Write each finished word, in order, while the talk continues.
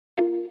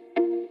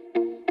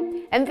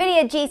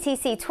NVIDIA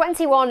GTC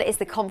 21 is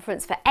the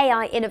conference for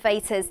AI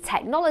innovators,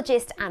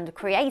 technologists and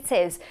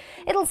creatives.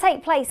 It'll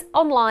take place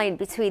online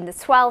between the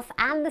 12th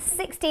and the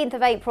 16th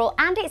of April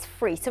and it's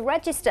free to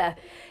register.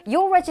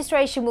 Your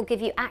registration will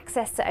give you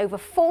access to over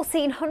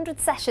 1,400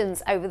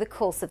 sessions over the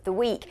course of the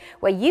week,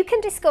 where you can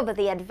discover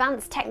the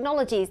advanced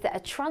technologies that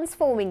are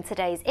transforming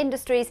today's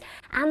industries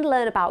and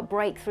learn about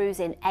breakthroughs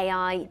in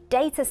AI,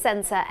 data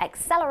center,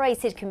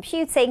 accelerated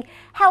computing,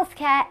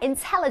 healthcare,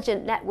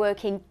 intelligent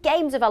networking,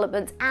 game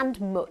development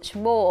and much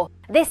more.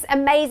 This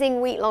amazing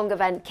week-long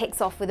event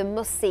kicks off with a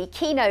must-see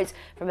keynote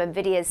from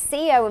NVIDIA's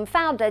CEO and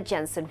founder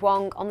Jensen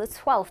Huang on the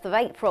 12th of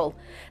April.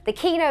 The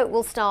keynote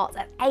will start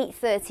at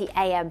 8:30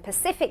 AM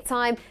Pacific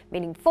time,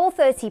 meaning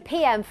 4:30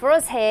 PM for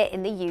us here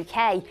in the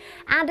UK.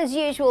 And as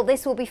usual,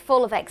 this will be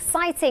full of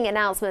exciting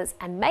announcements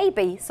and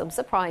maybe some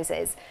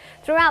surprises.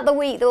 Throughout the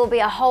week, there will be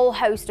a whole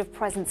host of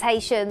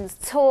presentations,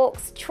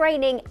 talks,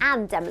 training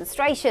and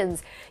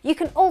demonstrations. You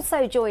can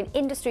also join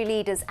industry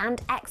leaders and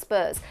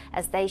experts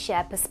as they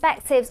share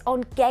perspectives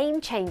on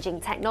game-changing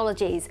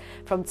technologies.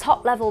 From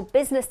top-level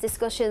business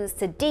discussions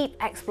to deep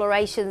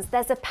explorations,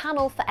 there's a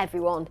panel for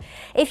everyone.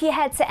 If you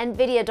head to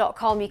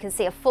NVIDIA.com, you can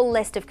see a full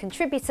list of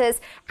contributors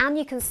and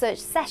you can search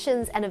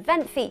sessions and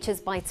event features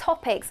by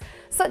topics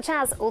such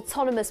as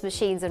autonomous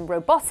machines and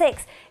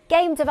robotics,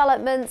 game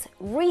development,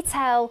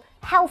 retail,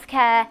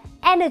 healthcare,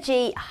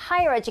 energy,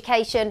 higher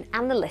education,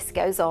 and the list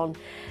goes on.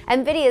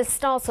 NVIDIA's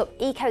startup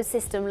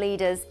ecosystem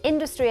leaders,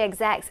 industry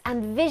execs,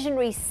 and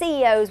visionary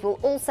CEOs will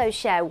also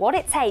share what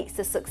it takes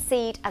to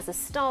succeed as a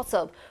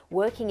startup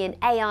working in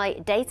AI,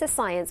 data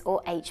science,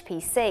 or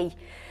HPC.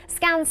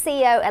 Scan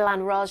CEO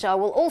Elan Raja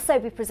will also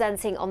be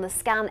presenting on the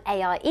Scan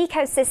AI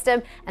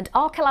ecosystem and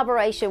our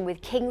collaboration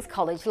with King's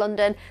College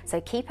London,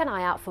 so keep an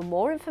eye out for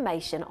more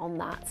information on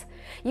that.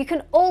 You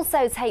can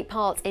also take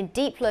part in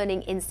Deep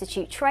Learning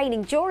Institute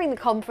training during the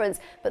conference,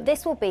 but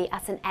this will be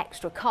at an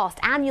extra cost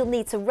and you'll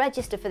need to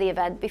register for the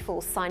event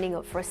before signing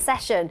up for a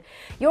session.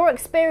 Your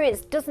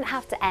experience doesn't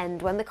have to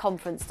end when the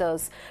conference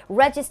does.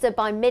 Register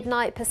by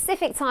midnight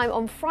Pacific time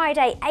on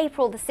Friday,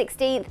 April the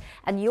 16th,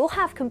 and you'll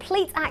have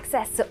complete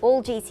access to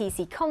all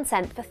GTC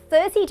content for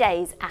 30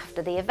 days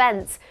after the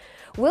event.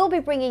 We'll be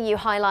bringing you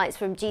highlights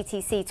from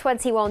GTC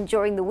 21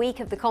 during the week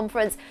of the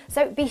conference,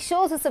 so be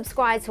sure to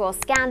subscribe to our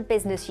Scan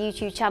Business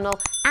YouTube channel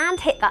and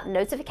hit that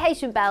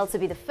notification bell to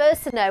be the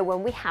first to know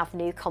when we have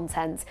new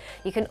content.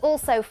 You can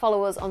also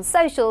follow us on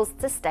socials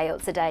to stay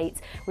up to date.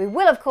 We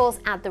will of course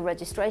add the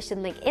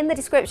registration link in the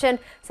description,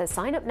 so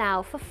sign up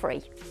now for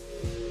free.